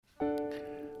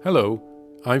Hello,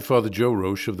 I'm Father Joe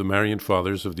Roche of the Marian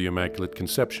Fathers of the Immaculate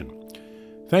Conception.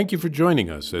 Thank you for joining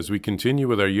us as we continue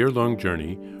with our year-long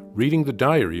journey reading the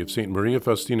diary of St. Maria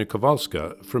Faustina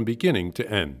Kowalska from beginning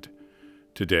to end.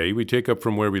 Today we take up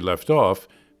from where we left off,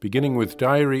 beginning with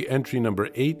diary entry number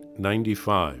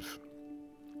 895.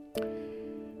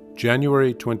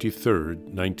 January 23rd,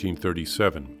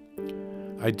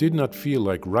 1937. I did not feel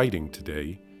like writing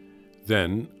today.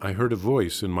 Then I heard a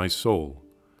voice in my soul.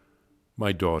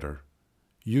 My daughter,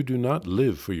 you do not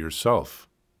live for yourself,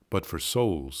 but for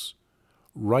souls.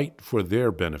 Write for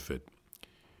their benefit.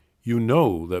 You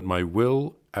know that my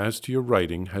will as to your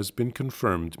writing has been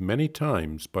confirmed many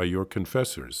times by your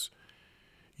confessors.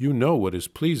 You know what is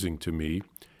pleasing to me,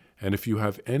 and if you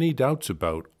have any doubts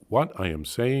about what I am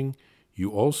saying, you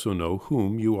also know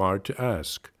whom you are to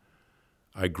ask.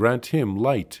 I grant him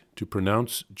light to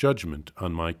pronounce judgment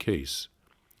on my case.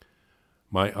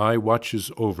 My eye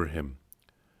watches over him.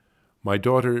 My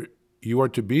daughter, you are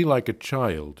to be like a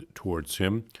child towards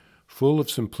him, full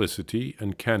of simplicity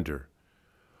and candor.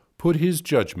 Put his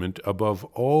judgment above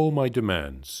all my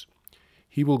demands.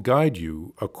 He will guide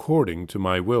you according to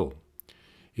my will.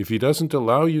 If he doesn't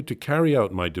allow you to carry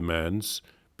out my demands,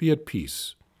 be at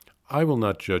peace. I will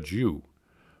not judge you,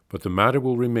 but the matter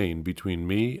will remain between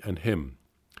me and him.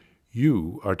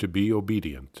 You are to be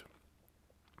obedient.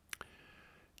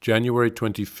 January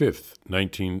 25th,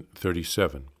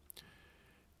 1937.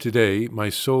 Today my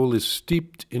soul is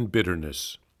steeped in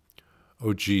bitterness.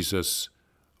 O Jesus,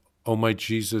 O my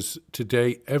Jesus,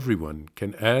 today everyone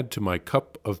can add to my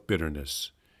cup of bitterness.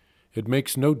 It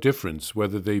makes no difference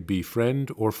whether they be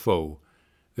friend or foe.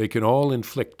 They can all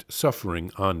inflict suffering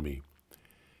on me.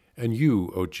 And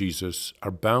you, O Jesus,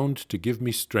 are bound to give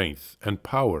me strength and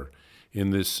power in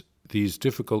these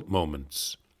difficult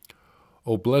moments.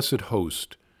 O blessed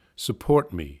host,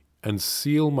 support me and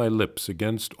seal my lips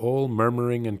against all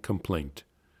murmuring and complaint.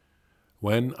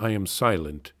 When I am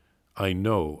silent, I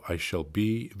know I shall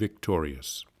be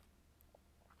victorious.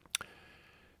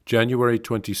 January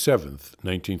 27th,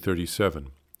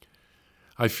 1937.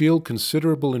 I feel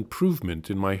considerable improvement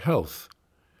in my health.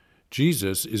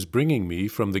 Jesus is bringing me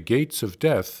from the gates of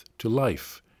death to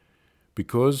life,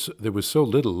 because there was so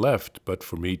little left but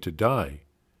for me to die.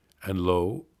 And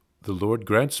lo, the Lord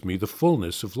grants me the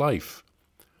fullness of life.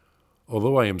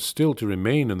 Although I am still to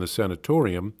remain in the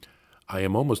sanatorium, I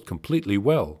am almost completely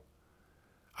well.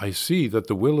 I see that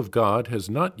the will of God has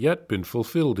not yet been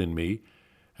fulfilled in me,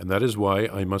 and that is why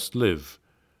I must live.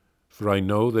 For I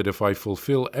know that if I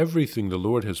fulfill everything the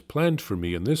Lord has planned for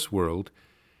me in this world,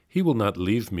 he will not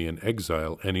leave me in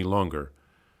exile any longer,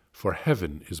 for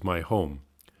heaven is my home.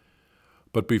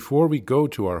 But before we go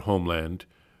to our homeland,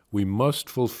 we must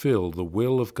fulfill the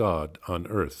will of God on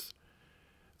earth.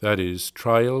 That is,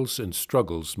 trials and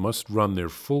struggles must run their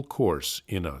full course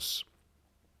in us.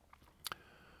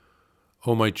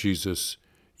 O my Jesus,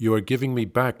 you are giving me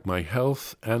back my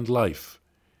health and life.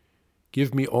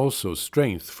 Give me also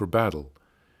strength for battle,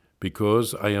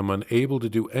 because I am unable to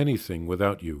do anything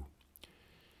without you.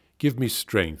 Give me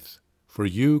strength, for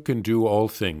you can do all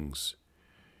things.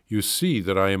 You see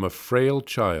that I am a frail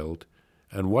child,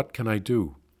 and what can I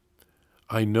do?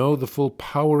 I know the full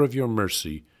power of your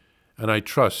mercy, and I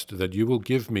trust that you will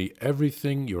give me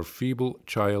everything your feeble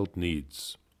child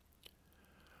needs.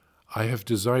 I have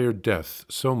desired death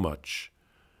so much.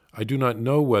 I do not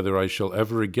know whether I shall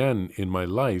ever again in my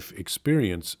life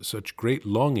experience such great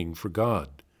longing for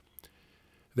God.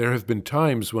 There have been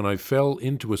times when I fell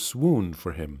into a swoon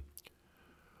for him.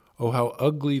 Oh, how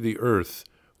ugly the earth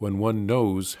when one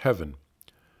knows heaven.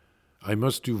 I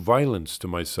must do violence to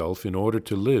myself in order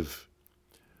to live.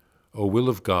 O will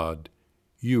of God,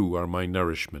 you are my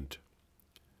nourishment.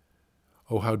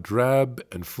 Oh, how drab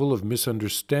and full of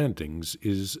misunderstandings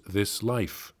is this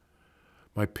life.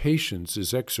 My patience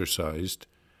is exercised,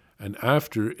 and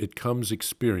after it comes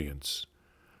experience.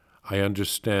 I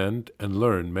understand and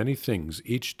learn many things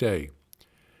each day,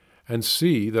 and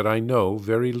see that I know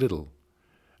very little,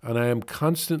 and I am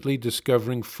constantly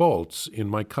discovering faults in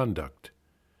my conduct.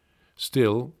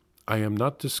 Still, I am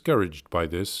not discouraged by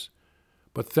this,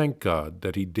 but thank God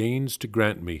that he deigns to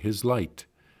grant me his light,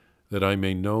 that I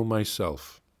may know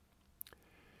myself.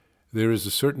 There is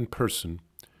a certain person,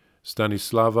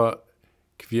 Stanislava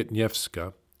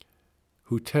Kwietniewska,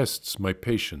 who tests my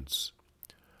patience.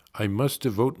 I must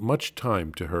devote much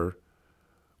time to her.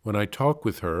 When I talk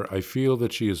with her, I feel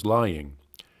that she is lying,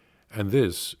 and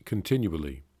this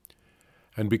continually.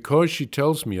 And because she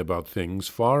tells me about things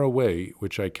far away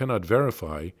which I cannot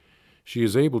verify, she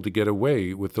is able to get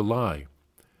away with the lie.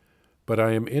 But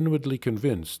I am inwardly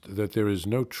convinced that there is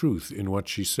no truth in what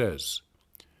she says.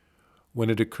 When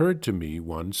it occurred to me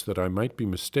once that I might be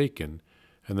mistaken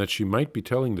and that she might be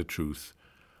telling the truth,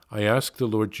 I asked the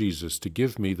Lord Jesus to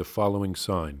give me the following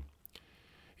sign.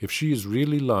 If she is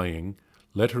really lying,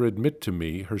 let her admit to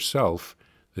me herself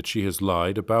that she has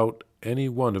lied about any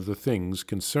one of the things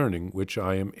concerning which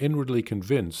I am inwardly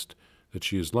convinced that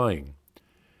she is lying.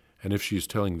 And if she is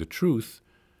telling the truth,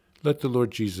 let the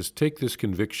Lord Jesus take this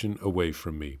conviction away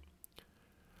from me.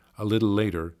 A little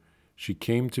later, she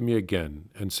came to me again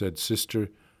and said, Sister,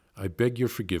 I beg your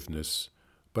forgiveness,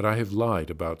 but I have lied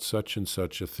about such and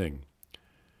such a thing.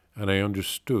 And I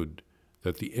understood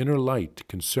that the inner light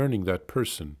concerning that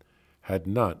person had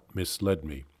not misled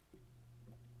me.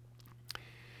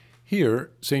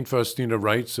 Here, St. Faustina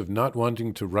writes of not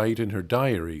wanting to write in her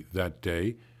diary that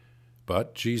day,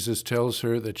 but Jesus tells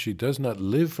her that she does not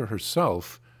live for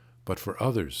herself, but for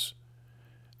others.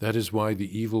 That is why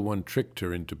the evil one tricked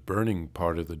her into burning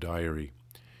part of the diary.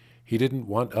 He didn't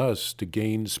want us to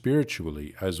gain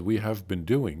spiritually, as we have been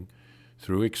doing,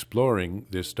 through exploring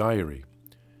this diary.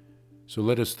 So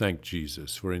let us thank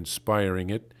Jesus for inspiring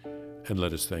it, and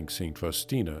let us thank St.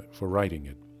 Faustina for writing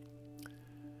it.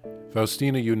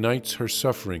 Faustina unites her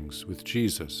sufferings with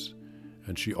Jesus,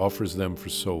 and she offers them for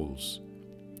souls.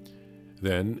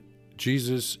 Then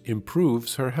Jesus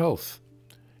improves her health.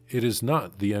 It is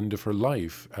not the end of her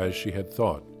life as she had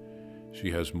thought.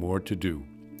 She has more to do.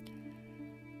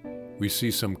 We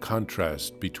see some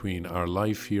contrast between our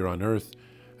life here on earth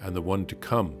and the one to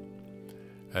come.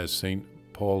 As St.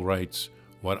 Paul writes,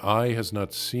 what eye has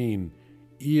not seen,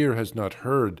 ear has not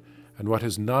heard, and what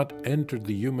has not entered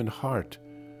the human heart,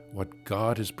 what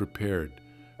God has prepared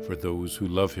for those who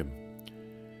love him.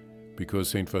 Because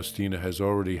St. Faustina has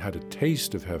already had a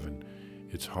taste of heaven,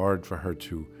 it's hard for her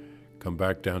to come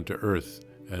back down to earth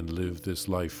and live this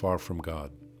life far from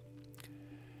God.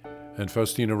 And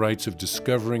Faustina writes of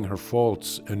discovering her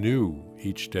faults anew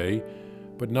each day,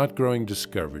 but not growing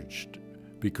discouraged,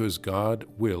 because God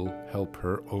will help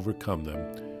her overcome them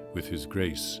with his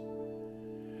grace.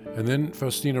 And then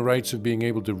Faustina writes of being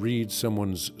able to read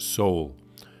someone's soul.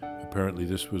 Apparently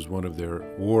this was one of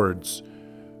their wards,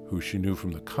 who she knew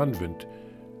from the convent,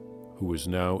 who was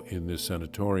now in this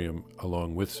sanatorium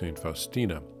along with St.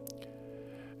 Faustina.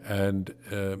 And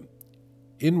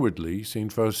inwardly,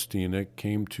 St. Faustina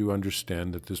came to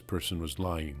understand that this person was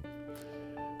lying.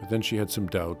 But then she had some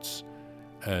doubts,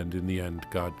 and in the end,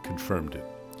 God confirmed it.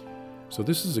 So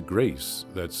this is a grace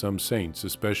that some saints,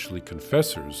 especially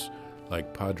confessors,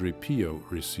 like Padre Pio,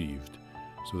 received,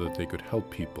 so that they could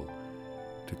help people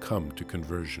to come to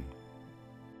conversion.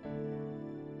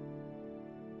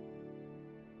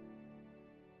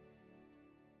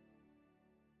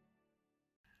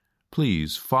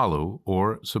 Please follow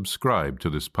or subscribe to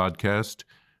this podcast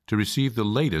to receive the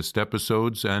latest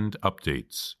episodes and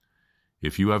updates.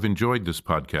 If you have enjoyed this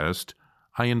podcast,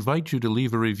 I invite you to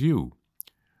leave a review.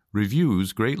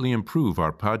 Reviews greatly improve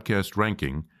our podcast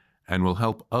ranking and will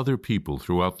help other people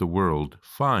throughout the world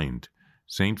find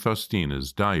St.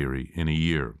 Faustina's Diary in a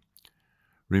Year.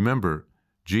 Remember,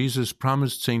 Jesus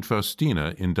promised St.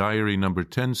 Faustina in Diary number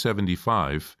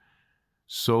 1075,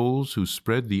 souls who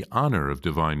spread the honor of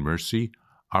divine mercy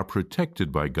are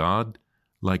protected by God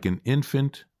like an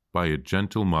infant by a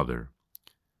gentle mother.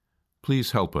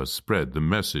 Please help us spread the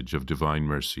message of divine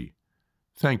mercy.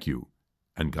 Thank you,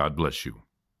 and God bless you.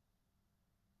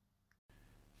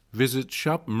 Visit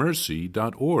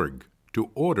shopmercy.org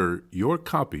to order your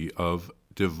copy of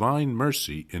Divine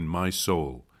Mercy in My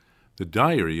Soul, the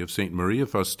diary of St. Maria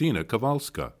Faustina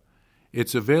Kowalska.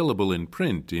 It's available in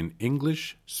print in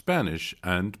English, Spanish,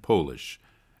 and Polish,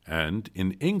 and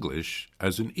in English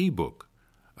as an e-book,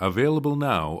 available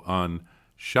now on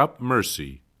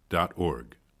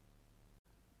shopmercy.org.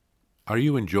 Are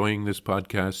you enjoying this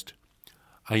podcast?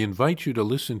 I invite you to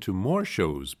listen to more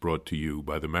shows brought to you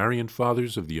by the Marian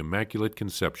Fathers of the Immaculate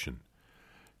Conception.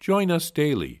 Join us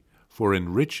daily for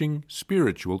enriching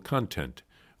spiritual content,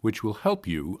 which will help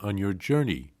you on your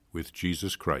journey with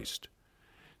Jesus Christ.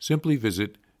 Simply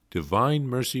visit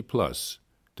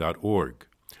DivineMercyPlus.org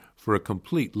for a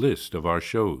complete list of our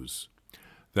shows.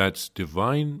 That's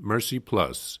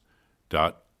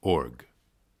DivineMercyPlus.org.